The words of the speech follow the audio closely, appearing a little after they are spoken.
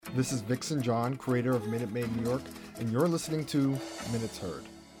This is Vixen John, creator of Minute Maid New York, and you're listening to Minutes Heard.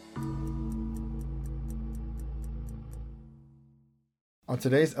 On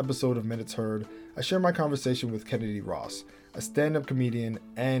today's episode of Minutes Heard, I share my conversation with Kennedy Ross, a stand-up comedian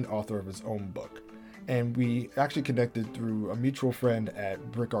and author of his own book. And we actually connected through a mutual friend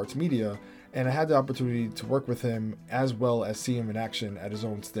at Brick Arts Media, and I had the opportunity to work with him as well as see him in action at his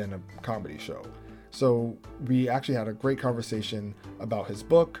own stand-up comedy show. So we actually had a great conversation about his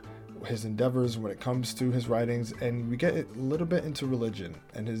book, his endeavors when it comes to his writings, and we get a little bit into religion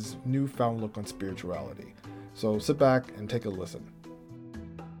and his newfound look on spirituality. So sit back and take a listen.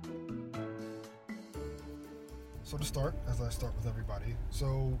 So to start, as I start with everybody,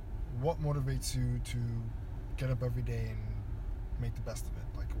 so what motivates you to get up every day and make the best of it?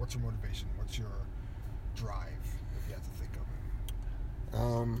 Like, what's your motivation? What's your drive, if you have to think of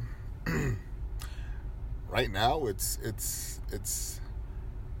it? Right now, it's.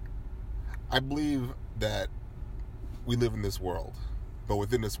 I believe that we live in this world, but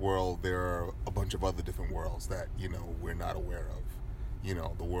within this world, there are a bunch of other different worlds that, we're not aware of.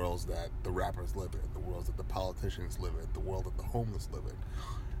 The worlds that the rappers live in, the worlds that the politicians live in, the world that the homeless live in.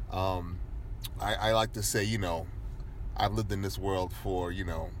 I like to say, I've lived in this world for,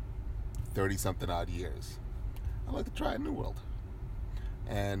 30-something odd years. I'd like to try a new world.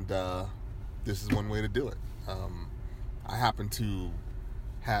 And this is one way to do it. I happen to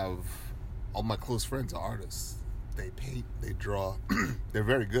have all my close friends are artists. They paint, they draw. They're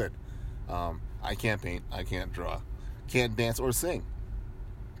very good. I can't paint, I can't draw, can't dance or sing.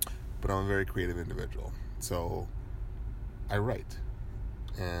 But I'm a very creative individual. So I write.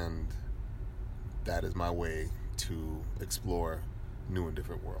 And that is my way to explore new and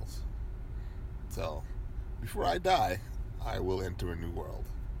different worlds. So before I die, I will enter a new world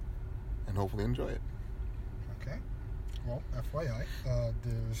and hopefully enjoy it. Okay. Well, FYI,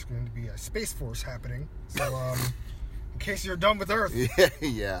 there's going to be a Space Force happening. So, in case you're done with Earth,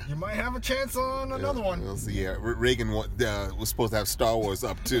 yeah, you might have a chance on another one. We'll see. Yeah, Reagan was supposed to have Star Wars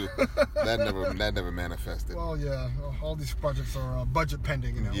up too. that never manifested. Well, yeah, all these projects are budget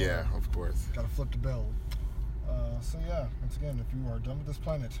pending. Yeah, of course. Got to flip the bill. So yeah, once again, if you are done with this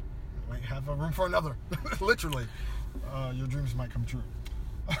planet, you might have a room for another. Literally, your dreams might come true.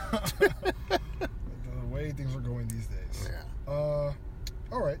 The way things are going these days. Yeah.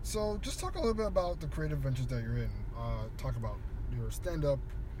 All right, so just talk a little bit about the creative ventures that you're in. Talk about your stand-up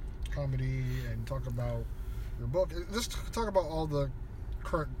comedy and talk about your book. Just talk about all the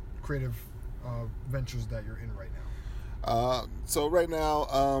current creative ventures that you're in right now. So right now,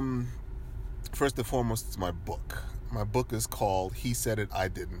 first and foremost, it's my book. My book is called He Said It, I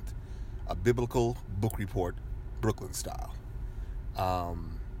Didn't, a biblical book report, Brooklyn style.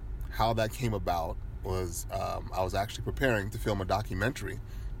 How that came about was I was actually preparing to film a documentary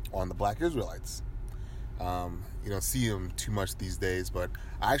on the Black Israelites. You don't see them too much these days, but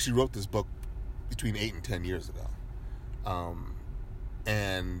I actually wrote this book between 8 and 10 years ago.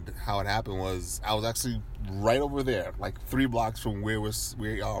 And how it happened was I was actually right over there, like 3 blocks from where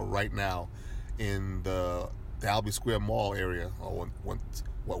we are right now in the Albee Square Mall area, or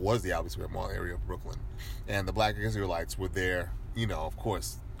what was the Albee Square Mall area of Brooklyn. And the Black Israelites were there, of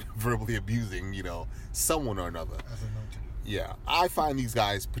course, verbally abusing, someone or another. As a note to you. Yeah. I find these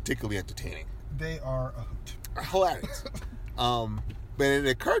guys particularly entertaining. They are a hoot. Hilarious. But it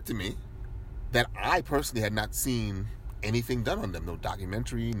occurred to me that I personally had not seen anything done on them. No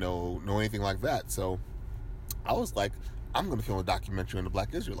documentary, no anything like that. So I was like, I'm going to film a documentary on the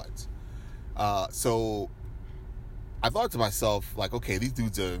Black Israelites. So I thought to myself, like, okay, these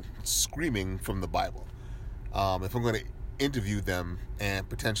dudes are screaming from the Bible. If I'm going to interview them and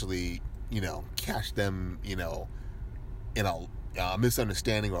potentially, catch them, in a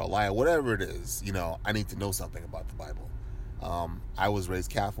misunderstanding or a lie or whatever it is, I need to know something about the Bible. I was raised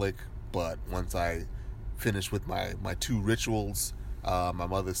Catholic, but once I finished with my 2 rituals, my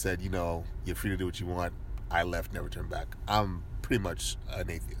mother said, you're free to do what you want. I left, never turned back. I'm pretty much an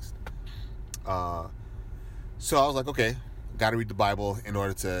atheist. So I was like, okay, got to read the Bible in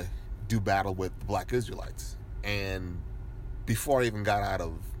order to do battle with the Black Israelites. And before I even got out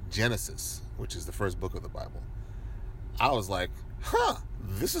of Genesis, which is the first book of the Bible, I was like,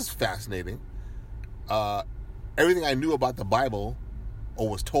 this is fascinating. Everything I knew about the Bible, or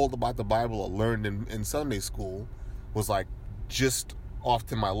was told about the Bible, or learned in Sunday school, was like just off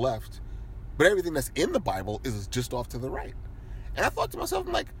to my left. But everything that's in the Bible is just off to the right. And I thought to myself,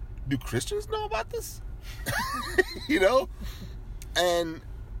 I'm like, do Christians know about this? And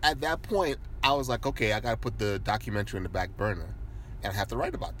at that point, I was like, okay, I got to put the documentary in the back burner, and I have to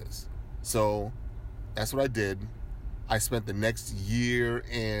write about this. So that's what I did. I spent the next year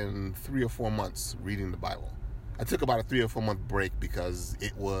and 3 or 4 months reading the Bible. I took about a 3 or 4 month break because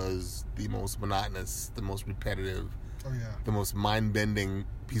it was the most monotonous, the most repetitive, the most mind-bending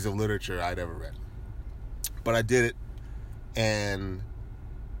piece of literature I'd ever read. But I did it, and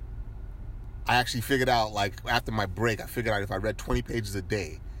I actually figured out, like, after my break, I figured out if I read 20 pages a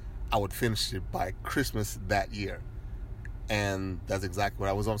day, I would finish it by Christmas that year. And that's exactly what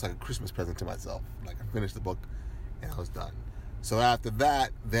I was, almost like a Christmas present to myself. Like, I finished the book, and I was done. So after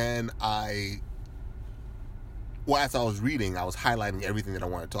that, then as I was reading, I was highlighting everything that I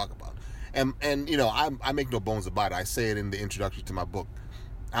wanted to talk about. And you know, I make no bones about it. I say it in the introduction to my book.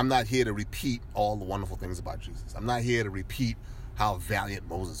 I'm not here to repeat all the wonderful things about Jesus. I'm not here to repeat how valiant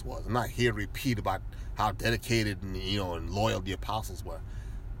Moses was. I'm not here to repeat about how dedicated and, you know, and loyal the apostles were.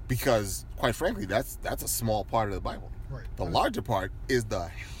 Because, quite frankly, that's a small part of the Bible. Right. The larger part is the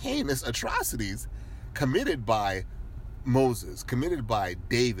heinous atrocities committed by Moses, committed by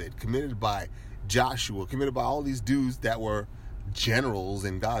David, committed by Joshua, committed by all these dudes that were generals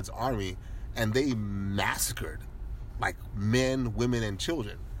in God's army, and they massacred like men, women, and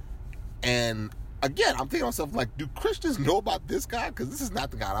children. And again, I'm thinking to myself, like, do Christians know about this God? Because this is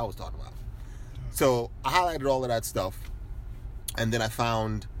not the God I was talking about. So I highlighted all of that stuff, and then I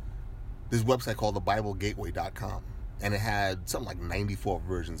found this website called thebiblegateway.com, and it had something like 94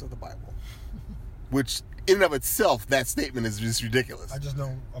 versions of the Bible, which in and of itself, that statement is just ridiculous. I just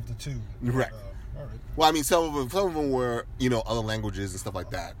know of the two. Right. All right. Well, I mean, some of them were, you know, other languages and stuff like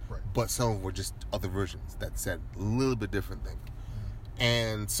that. Right. But some of them were just other versions that said a little bit different thing.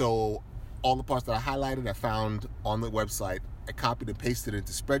 And so all the parts that I highlighted, I found on the website. I copied and pasted it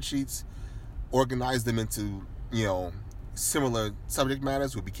into spreadsheets, organized them into, you know, similar subject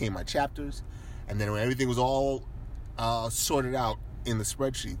matters, what became my chapters. And then when everything was all sorted out in the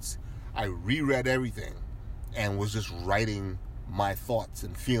spreadsheets, I reread everything and was just writing my thoughts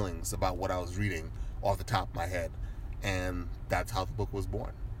and feelings about what I was reading off the top of my head. And that's how the book was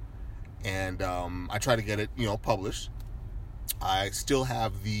born. And I tried to get it, you know, published. I still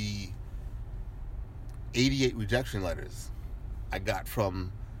have the 88 rejection letters I got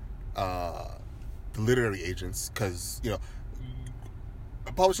from the literary agents, because, you know,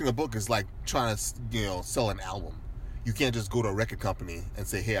 publishing a book is like trying to, you know, sell an album. You can't just go to a record company and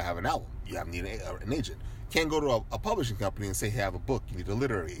say, hey, I have an album. You need an agent. You can't go to a publishing company and say, hey, I have a book. You need a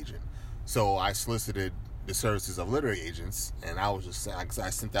literary agent. So I solicited the services of literary agents, and I was just saying, because I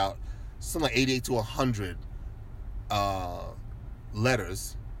sent out something like 88 to 100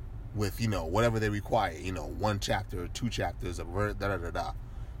 letters with, you know, whatever they require, you know, 1 chapter, 2 chapters, da-da-da-da.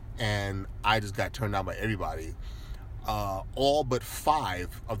 And I just got turned down by everybody. All but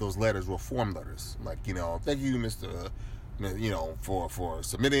 5 of those letters were form letters. Like, you know, thank you, Mr., you know, for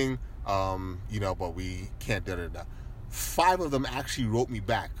submitting, you know, but we can't, da-da-da. 5 of them actually wrote me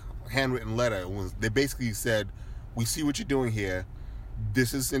back, handwritten letter. They basically said, we see what you're doing here.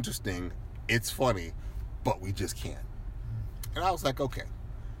 This is interesting. It's funny, but we just can't. And I was like, okay.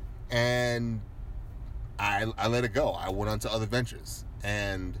 And I let it go. I went on to other ventures.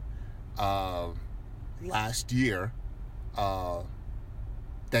 And last year,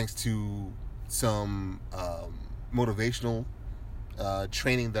 thanks to some motivational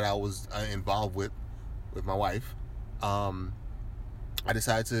training that I was involved with my wife, I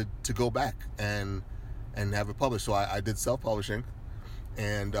decided to go back and have it published. So I did self-publishing,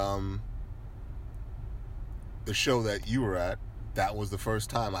 and the show that you were at, that was the first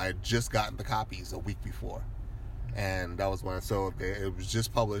time. I had just gotten the copies a week before, and that was when. So it was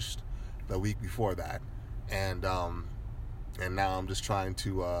just published the week before that, and now I'm just trying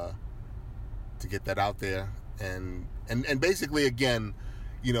to get that out there, and basically, again,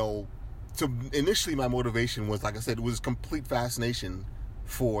 you know, so initially my motivation was, like I said, it was complete fascination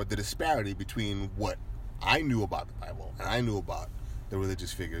for the disparity between what I knew about the Bible and I knew about the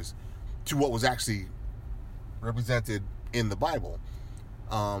religious figures to what was actually represented in the Bible.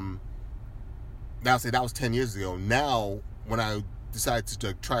 Now, say that was 10 years ago. Now, when I decided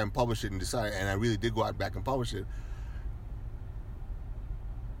to try and publish it and I really did go out back and publish it,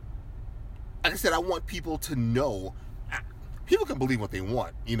 like I said, I want people to know. People can believe what they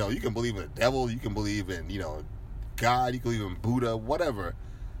want. You know, you can believe in the devil, you can believe in, you know, God, you can believe in Buddha, whatever.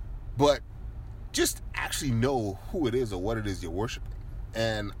 But just actually know who it is or what it is you're worshiping.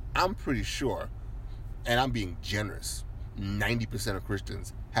 And I'm pretty sure, and I'm being generous, 90% of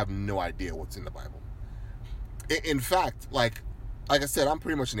Christians have no idea what's in the Bible. In fact, like I said, I'm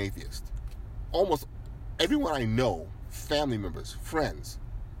pretty much an atheist. Almost everyone I know, family members, friends,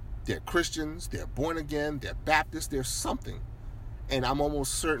 they're Christians, they're born again, they're Baptists, they're something. And I'm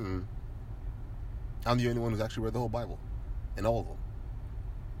almost certain I'm the only one who's actually read the whole Bible, and all of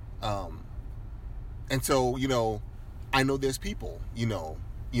them. And so, I know there's people,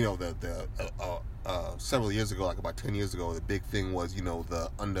 several years ago, like about 10 years ago, the big thing was,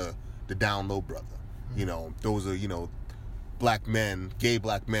 the down low brother. Those are, black men, gay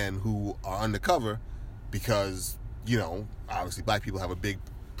black men who are undercover because, obviously black people have a big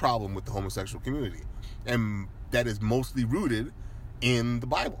problem with the homosexual community. And that is mostly rooted in the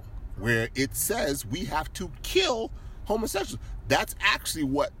Bible, where it says we have to kill homosexuals. That's actually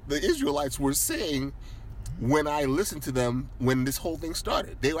what the Israelites were saying when I listened to them when this whole thing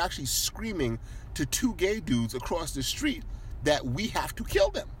started. They were actually screaming to two gay dudes across the street that we have to kill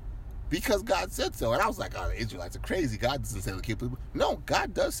them because God said so. And I was like, oh, the Israelites are crazy. God doesn't say to kill people. No,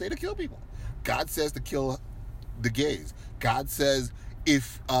 God does say to kill people. God says to kill the gays. God says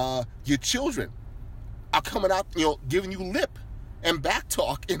if your children are coming out, giving you lip and back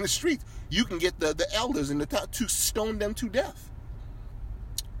talk in the streets, you can get the elders in the town to stone them to death.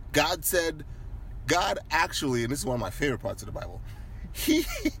 God actually, and this is one of my favorite parts of the Bible, he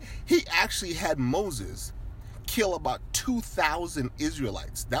actually had Moses kill about 2,000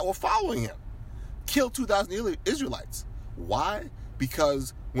 Israelites that were following him. Kill 2,000 Israelites. Why?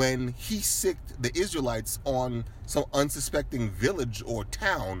 Because when he sicked the Israelites on some unsuspecting village or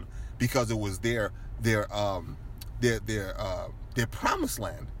town, because it was their promised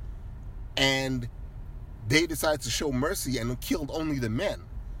land, and they decided to show mercy and killed only the men.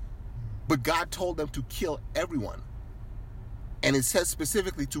 But God told them to kill everyone. And it says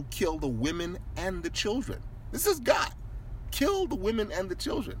specifically to kill the women and the children. This is God. Kill the women and the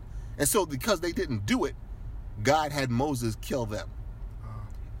children. And so because they didn't do it, God had Moses kill them.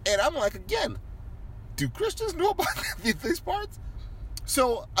 And I'm like, again, do Christians know about these parts?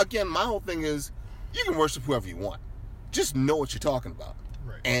 So, again, my whole thing is, you can worship whoever you want. Just know what you're talking about.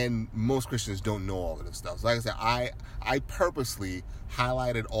 Right. And most Christians don't know all of this stuff. So like I said, I purposely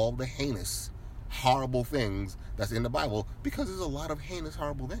highlighted all the heinous, horrible things that's in the Bible because there's a lot of heinous,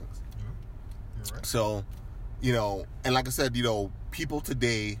 horrible things. Yeah. You're right. So, and like I said, people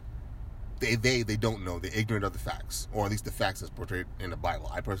today, they don't know. They're ignorant of the facts, or at least the facts that's portrayed in the Bible.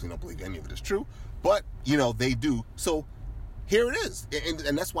 I personally don't believe any of it is true, but, they do. So here it is.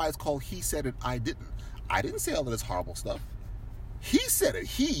 And that's why it's called He Said It, I Didn't. I didn't say all of this horrible stuff. He said it.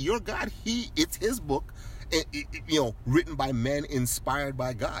 Your God, it's his book, written by men, inspired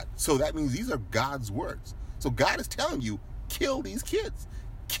by God. So that means these are God's words. So God is telling you, kill these kids.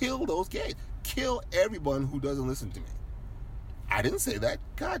 Kill those gays. Kill everyone who doesn't listen to me. I didn't say that.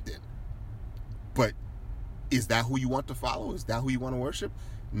 God did. But is that who you want to follow? Is that who you want to worship?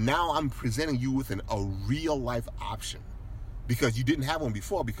 Now I'm presenting you with a real life option, because you didn't have one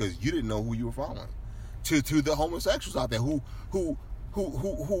before because you didn't know who you were following. To the homosexuals out there who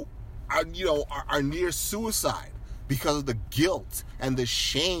are near suicide because of the guilt and the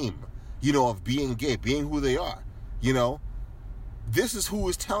shame, of being gay, being who they are, This is who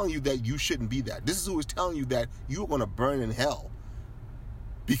is telling you that you shouldn't be that. This is who is telling you that you're going to burn in hell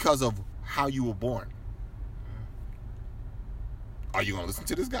because of how you were born. Are you going to listen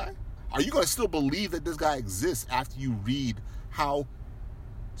to this guy? Are you going to still believe that this guy exists after you read how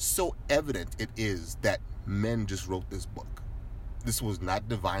so evident it is that men just wrote this book? This was not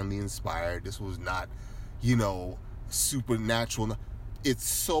divinely inspired. This was not, supernatural. It's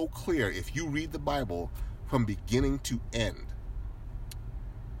so clear if you read the Bible from beginning to end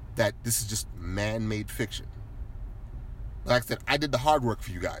that this is just man-made fiction. Like I said, I did the hard work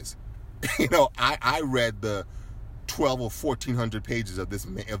for you guys. I read the 12 or 1,400 pages of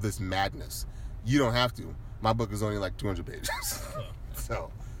this madness. You don't have to. My book is only like 200 pages.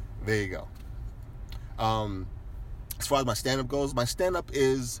 So, there you go. As far as my stand-up goes, my stand-up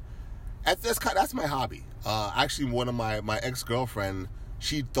is, that's my hobby. Actually, one of my ex-girlfriend,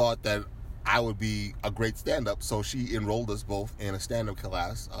 she thought that I would be a great stand-up, so she enrolled us both in a stand-up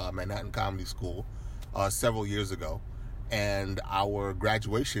class, Manhattan Comedy School, several years ago. And our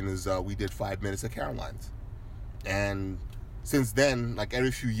graduation is, we did 5 minutes at Caroline's. And since then, like every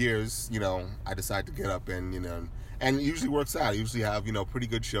few years, I decide to get up and it usually works out. I usually have, pretty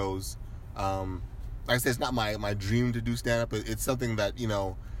good shows. Like I said, it's not my dream to do stand-up. It's something that,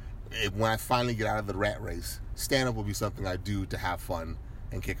 when I finally get out of the rat race, stand-up will be something I do to have fun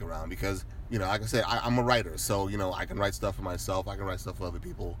and kick around. Because, like I said, I'm a writer. So, I can write stuff for myself. I can write stuff for other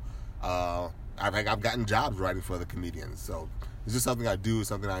people. I've gotten jobs writing for other comedians. So it's just something I do,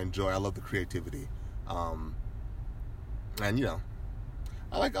 something I enjoy. I love the creativity. And,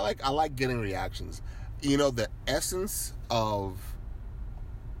 I like getting reactions. The essence of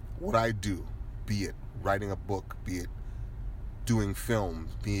what I do, be it writing a book, be it doing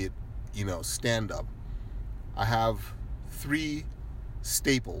films, be it stand-up, I have 3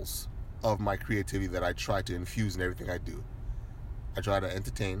 staples of my creativity that I try to infuse in everything I do. I try to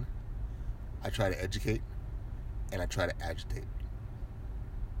entertain, I try to educate, and I try to agitate.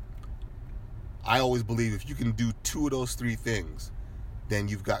 I always believe if you can do 2 of those 3 things, then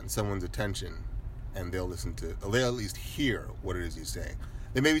you've gotten someone's attention, and they'll at least hear what it is you're saying.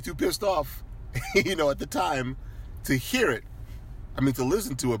 They may be too pissed off, at the time to hear it. To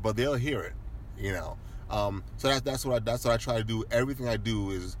listen to it, but they'll hear it, So that's what I try to do. Everything I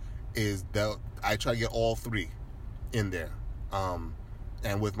do is that I try to get all 3 in there.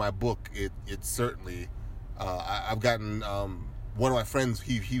 And with my book, it's certainly, I've gotten, one of my friends,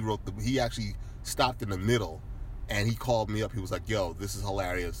 he actually stopped in the middle, and he called me up. He was like, "Yo, this is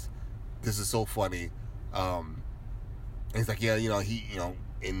hilarious. This is so funny." And he's like, "Yeah,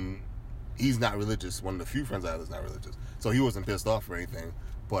 he's not religious. One of the few friends I have that's not religious, so he wasn't pissed off or anything."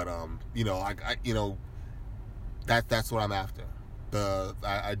 But that's what I'm after.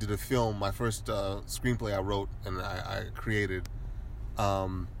 I did a film. My first screenplay I wrote and I created.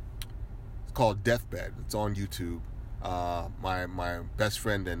 It's called Deathbed. It's on YouTube. My best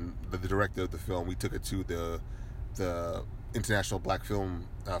friend and the director of the film, we took it to the International Black Film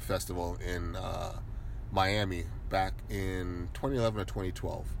Festival in Miami back in 2011 or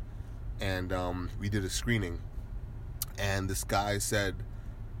 2012, and we did a screening. And this guy said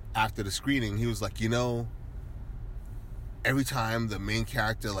after the screening, he was like, every time the main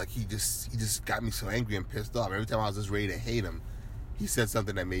character, he just got me so angry and pissed off. Every time I was just ready to hate him, he said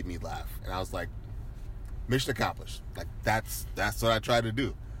something that made me laugh, and I was like, mission accomplished. That's what I try to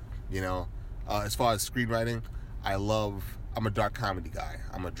do. As far as screenwriting, I'm a dark comedy guy.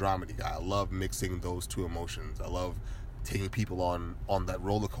 I'm a dramedy guy. I love mixing those 2 emotions. I love taking people on that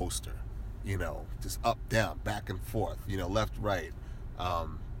roller coaster, just up, down, back and forth, left, right.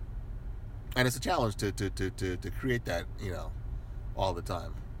 And it's a challenge to create that, all the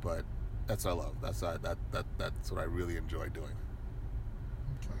time. But that's what I love. That's what I really enjoy doing.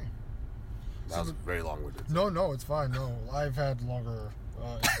 Okay. That was very long-winded. No, it's fine. No, I've had longer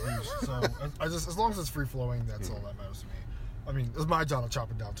interviews, so as long as it's free-flowing, that's all that matters to me. It's my job to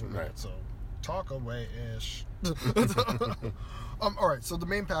chop it down to a minute, so talk away-ish. All right, so the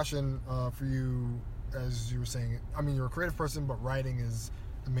main passion for you, as you were saying, you're a creative person, but writing is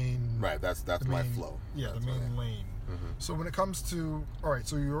the main... Right, that's my flow. Yeah, that's the main lane. Mm-hmm. So when it comes to... All right,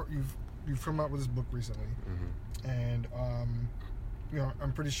 so you've come out with this book recently, and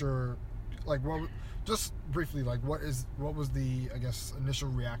I'm pretty sure, just briefly, what was the, I guess, initial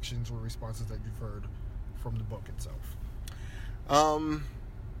reactions or responses that you've heard from the book itself? Well,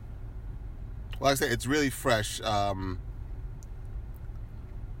 like I said, it's really fresh.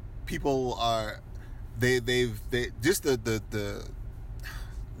 People are, they've just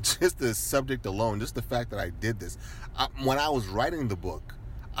just the subject alone, just the fact that I did this. When I was writing the book,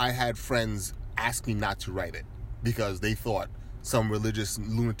 I had friends ask me not to write it because they thought some religious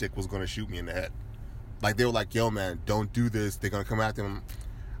lunatic was going to shoot me in the head. They were like, "Yo, man, don't do this. They're going to come after him."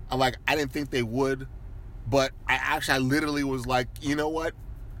 I'm like, I didn't think they would, but I literally was like, you know what?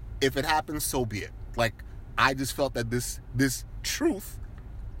 If it happens, so be it. I just felt that this truth,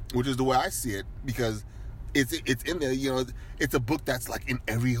 which is the way I see it, because it's in there, it's a book that's in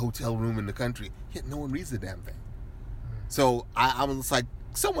every hotel room in the country, yet no one reads the damn thing. So I'm just like,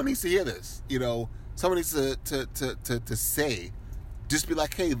 someone needs to hear this, someone needs to say, just be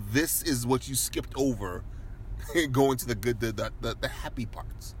like, hey, this is what you skipped over, going to the good, the happy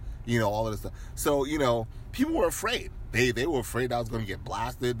parts, all of this stuff. So, people were afraid. They were afraid I was going to get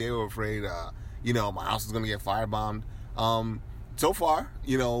blasted. They were afraid, my house was going to get firebombed. So far,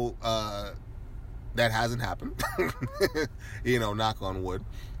 that hasn't happened. Knock on wood.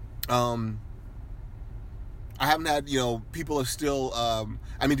 I haven't had, people are still,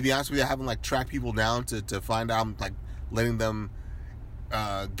 to be honest with you, I haven't tracked people down to find out. I'm letting them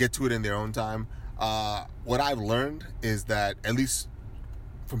get to it in their own time. What I've learned is that, at least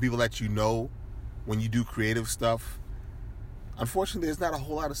from people that when you do creative stuff, unfortunately, there's not a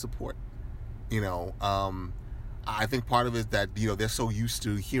whole lot of support. I think part of it is that, they're so used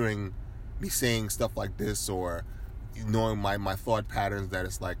to hearing me saying stuff like this, or knowing my thought patterns, that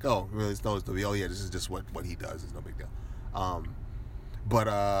it's like, oh, really, it's no big deal. Oh, yeah, this is just what he does. It's no big deal.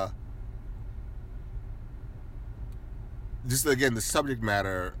 But just, again, the subject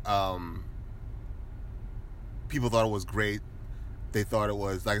matter, people thought it was great. They thought it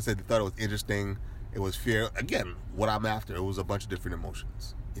was, like I said, they thought it was interesting. It was fair. Again, what I'm after, it was a bunch of different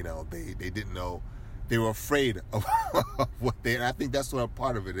emotions. They didn't know. They were afraid of what and I think that's what a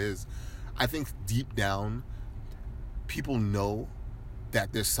part of it is. I think deep down, people know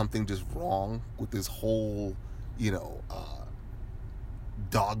that there's something just wrong with this whole,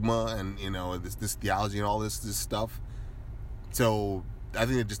 dogma and, this theology and all this stuff. So I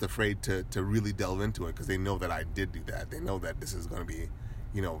think they're just afraid to really delve into it because they know that I did do that. They know that this is going to be,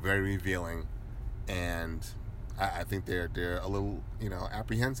 very revealing, and I think they're a little,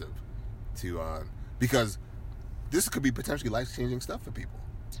 apprehensive to because this could be potentially life-changing stuff for people.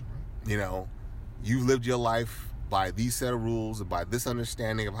 You've lived your life by these set of rules and by this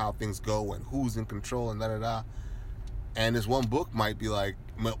understanding of how things go and who's in control and da-da-da. And this one book might be like,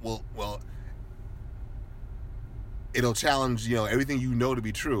 well, it'll challenge, everything you know to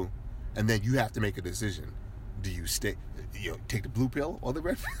be true, and then you have to make a decision. Do you stay, take the blue pill or the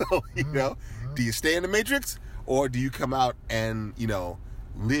red pill, Do you stay in the Matrix, or do you come out and,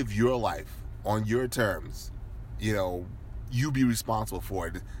 live your life on your terms? You be responsible for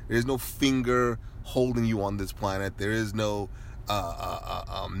it. There's no finger holding you on this planet. There is no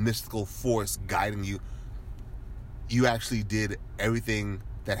mystical force guiding you. You actually did everything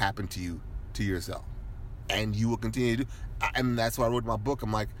that happened to you to yourself, and you will continue to do. And that's why I wrote my book.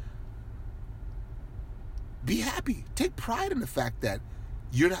 I'm like, be happy. Take pride in the fact that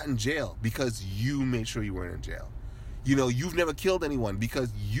you're not in jail because you made sure you weren't in jail. You've never killed anyone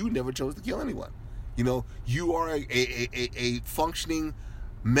because you never chose to kill anyone. You are a functioning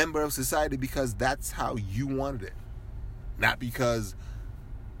member of society because that's how you wanted it, not because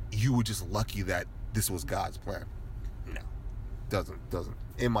you were just lucky that this was God's plan. No, doesn't,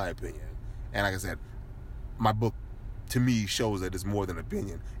 in my opinion. And like I said, my book, to me, shows that it's more than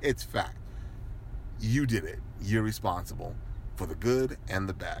opinion. It's fact. You did it. You're responsible for the good and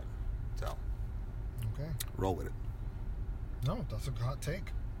the bad. So, okay, roll with it. No, that's a hot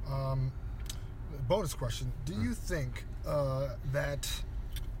take. Bonus question: do you think that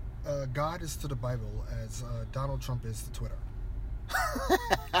God is to the Bible as Donald Trump is to Twitter?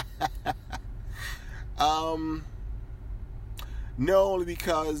 No, only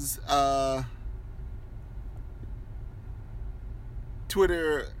because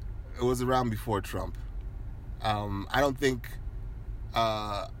Twitter was around before Trump. I don't think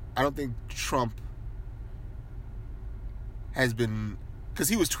Trump has been, because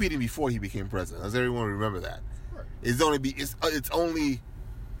he was tweeting before he became president. Does everyone remember that? Right. It's only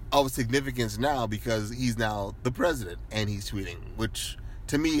of significance now because he's now the president and he's tweeting, which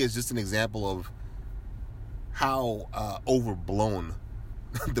to me is just an example of how overblown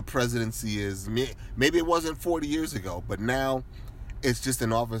the presidency is. Maybe it wasn't 40 years ago, but now it's just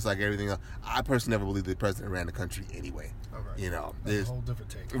an office like everything else. I personally never believed the president ran the country anyway. Okay. There's a whole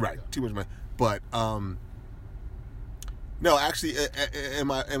different take. Right, Yeah. too much money. But no, actually, in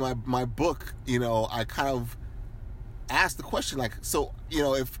my book, I kind of asked the question, like, so,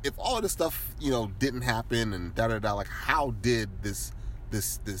 if all of this stuff, didn't happen and da-da-da, like, how did this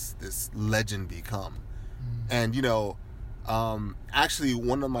legend become? And, actually,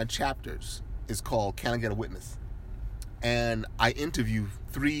 one of my chapters is called Can I Get a Witness? And I interview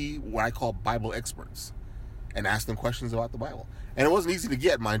 3 what I call Bible experts and ask them questions about the Bible. And it wasn't easy to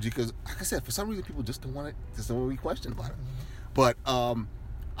get, mind you, because, like I said, for some reason, people just don't want to be questioned about it. But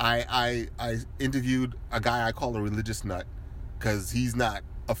I interviewed a guy I call a religious nut because he's not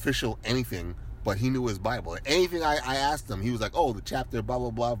official anything, but he knew his Bible. Anything I asked him, he was like, oh, the chapter, blah,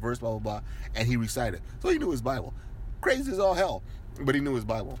 blah, blah, verse, blah, blah, blah, and he recited. So he knew his Bible. Crazy as all hell, but he knew his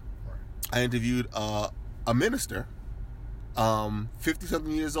Bible. Right. I interviewed a minister,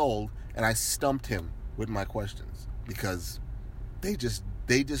 50-something years old, and I stumped him with my questions because they just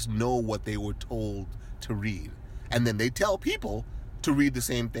know what they were told to read. And then they tell people to read the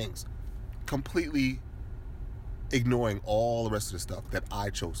same things, completely ignoring all the rest of the stuff that I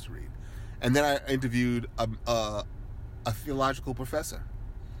chose to read. And then I interviewed a theological professor,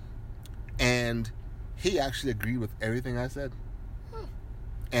 and he actually agreed with everything I said.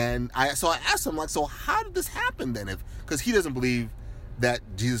 And I asked him, like, so how did this happen then? Because he doesn't believe that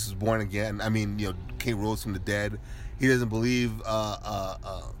Jesus was born again. I mean, came rose from the dead. He doesn't believe that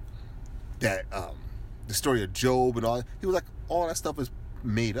the story of Job and all. He was like, all that stuff is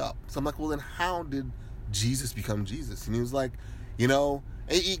made up. So I'm like, well, then how did Jesus become Jesus? And he was like,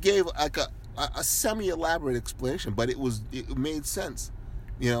 he gave like a semi-elaborate explanation, but it made sense,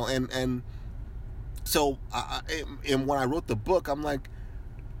 and so and when I wrote the book, I'm like,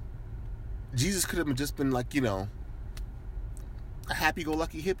 Jesus could have just been like, a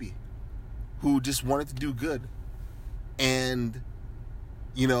happy-go-lucky hippie who just wanted to do good. And,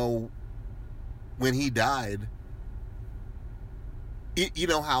 when he died,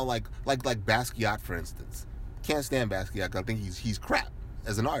 how like Basquiat, for instance. Can't stand Basquiat. I think he's crap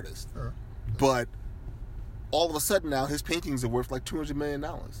as an artist. Sure. But all of a sudden now his paintings are worth like $200 million.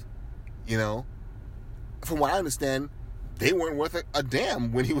 You know, from what I understand, they weren't worth a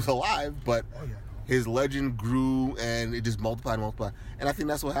damn when he was alive, but his legend grew and it just multiplied. And I think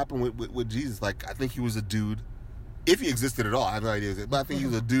that's what happened with Jesus. Like, I think he was a dude, if he existed at all. I have no idea, but I think he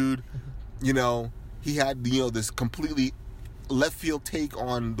was a dude. You know, he had, you know, this completely left field take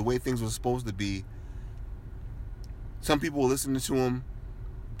on the way things were supposed to be. Some people were listening to him.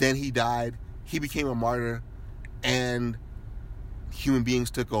 Then he died. He became a martyr, and human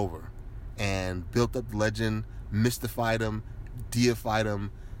beings took over and built up the legend, mystified him, deified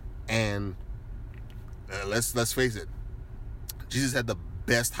him, and let's face it, Jesus had the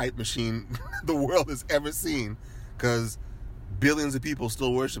best hype machine the world has ever seen, because billions of people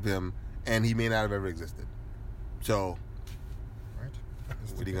still worship him, and he may not have ever existed. So, right?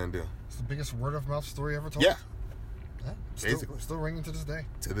 What are you gonna do? It's the biggest word of mouth story ever told. Yeah, basically, still ringing to this day.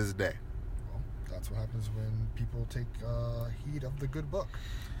 To this day. Well, that's what happens when people take heed of the good book,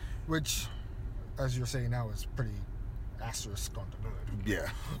 which, as you're saying now, is pretty asterisk on the good. Yeah.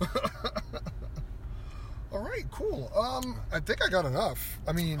 All right, cool. I think I got enough.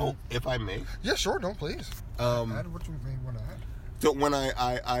 I mean, if I may. Yeah, sure. Don't please. Add what you may want to add. So when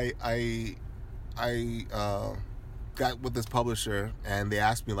I got with this publisher, and they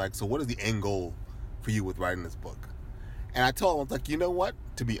asked me, like, so what is the end goal for you with writing this book? And I told them, I was like, you know what?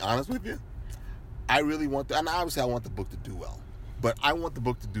 To be honest with you, I really want and obviously I want the book to do well, but I want the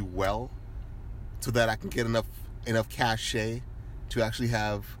book to do well so that I can get enough cachet to actually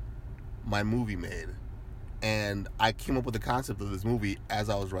have my movie made. And I came up with the concept of this movie as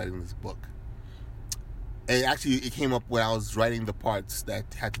I was writing this book. And actually, it came up when I was writing the parts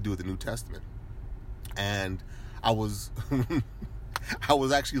that had to do with the New Testament. And I was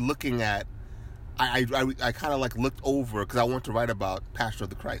actually looking at, I kind of like looked over, because I wanted to write about Passion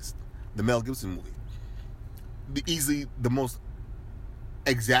of the Christ, the Mel Gibson movie. Easily the most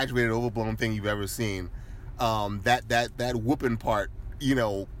exaggerated, overblown thing you've ever seen. That whooping part, you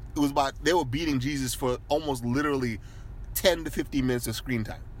know, it was about, they were beating Jesus for almost literally 10 to 15 minutes of screen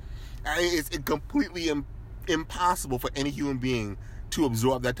time. I mean, it's completely impossible for any human being to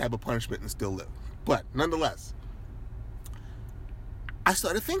absorb that type of punishment and still live. But nonetheless, I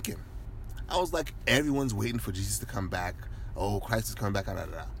started thinking. I was like, everyone's waiting for Jesus to come back. Oh, Christ is coming back. And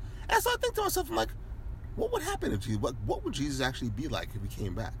I started thinking to myself, I'm like, what would happen if Jesus, what would Jesus actually be like if he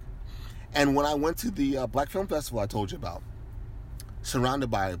came back? And when I went to the Black Film Festival I told you about, surrounded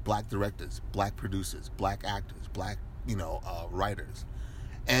by black directors, black producers, black actors, black, writers.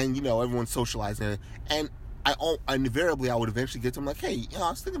 And, everyone's socializing. And I invariably, I would eventually get to them like, hey, I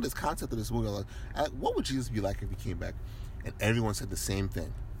was thinking of this concept of this movie. Like, what would Jesus be like if he came back? And everyone said the same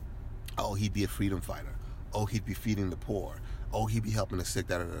thing. Oh, he'd be a freedom fighter. Oh, he'd be feeding the poor. Oh, he'd be helping the sick,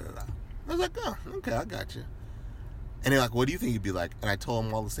 da-da-da-da-da. I was like, oh, okay, I got you. And they're like, what do you think he'd be like? And I told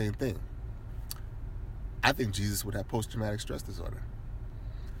them all the same thing. I think Jesus would have post-traumatic stress disorder.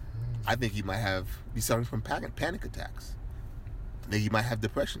 I think he might be suffering from panic attacks. I think he might have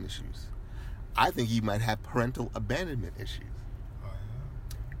depression issues. I think he might have parental abandonment issues.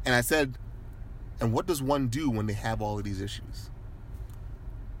 And I said, and what does one do when they have all of these issues?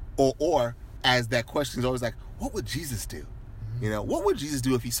 Or as that question is always like, what would Jesus do? What would Jesus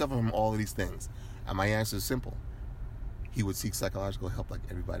do if he suffered from all of these things? And my answer is simple. He would seek psychological help like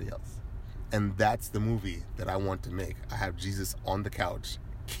everybody else. And that's the movie that I want to make. I have Jesus on the couch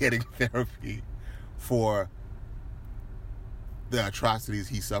getting therapy for the atrocities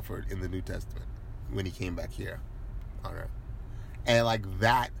he suffered in the New Testament when he came back here on earth. And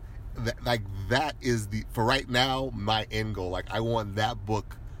that is for right now, my end goal. Like, I want that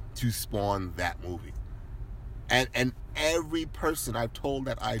book to spawn that movie. And every person I've told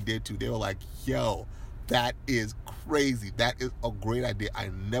that idea to, they were like, yo, that is crazy. That is a great idea. I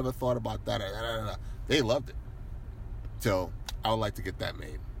never thought about that. They loved it. So I would like to get that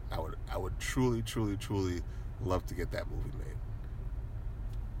made. I would truly, truly, truly love to get that movie made.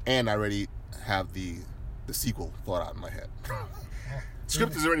 And I already have the sequel thought out in my head.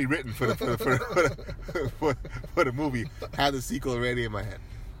 Script is already written for the movie. Have the sequel already in my head.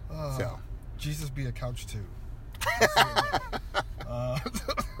 So Jesus be a couch too.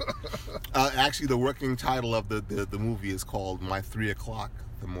 Actually, the working title of the movie is called My 3 O'Clock,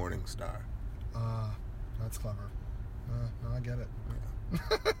 The Morning Star. That's clever. No, I get it.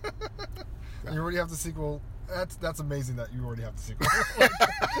 Yeah. You already have the sequel. That's amazing that you already have the sequel.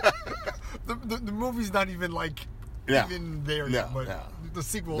 the movie's not even even there yet, but the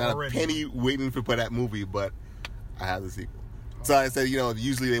sequel not already. Not a penny waiting for that movie, but I have the sequel. So I said,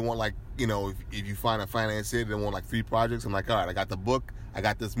 usually they want like, if you find a financier, they want like 3 projects. I'm like, all right, I got the book, I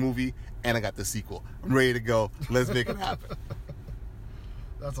got this movie, and I got the sequel. I'm ready to go. Let's make it happen.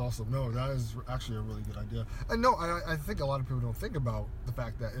 That's awesome. No, that is actually a really good idea. And no, I think a lot of people don't think about the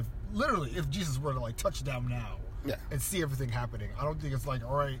fact that if Jesus were to like touch down now and see everything happening, I don't think it's like,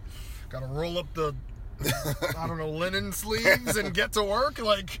 all right, got to roll up the, I don't know, linen sleeves and get to work.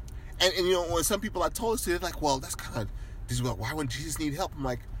 Like, and when some people I told us, they're like, well, that's kind of, why would Jesus need help? I'm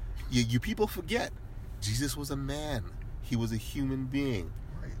like, you people forget, Jesus was a man. He was a human being.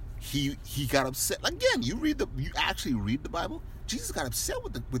 right. He got upset. Again, you actually read the Bible. Jesus got upset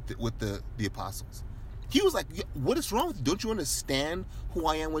with the apostles. He was like, what is wrong with you? Don't you understand who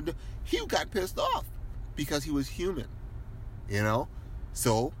I am? He got pissed off because he was human,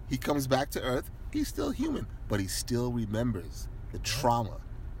 So he comes back to earth. He's still human, but he still remembers the trauma.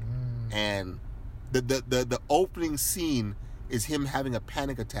 And the opening scene is him having a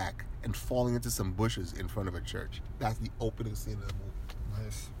panic attack and falling into some bushes in front of a church. That's the opening scene of the movie.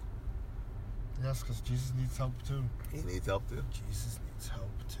 Nice. Yes, because Jesus needs help too. He needs help too. Jesus needs help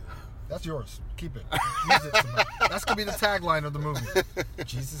too. That's yours. Keep it. Use it tonight. That's going to be the tagline of the movie.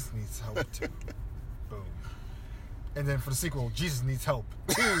 Jesus needs help too. Boom. And then for the sequel, Jesus needs help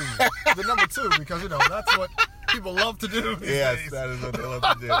too. The number 2, because, that's what people love to do these days. That is what they love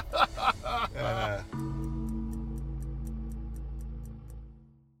to do.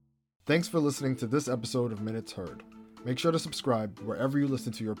 Thanks for listening to this episode of Minutes Heard. Make sure to subscribe wherever you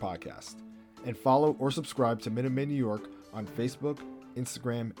listen to your podcast. And follow or subscribe to Minute Maid New York on Facebook,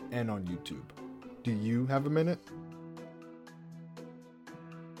 Instagram, and on YouTube. Do you have a minute?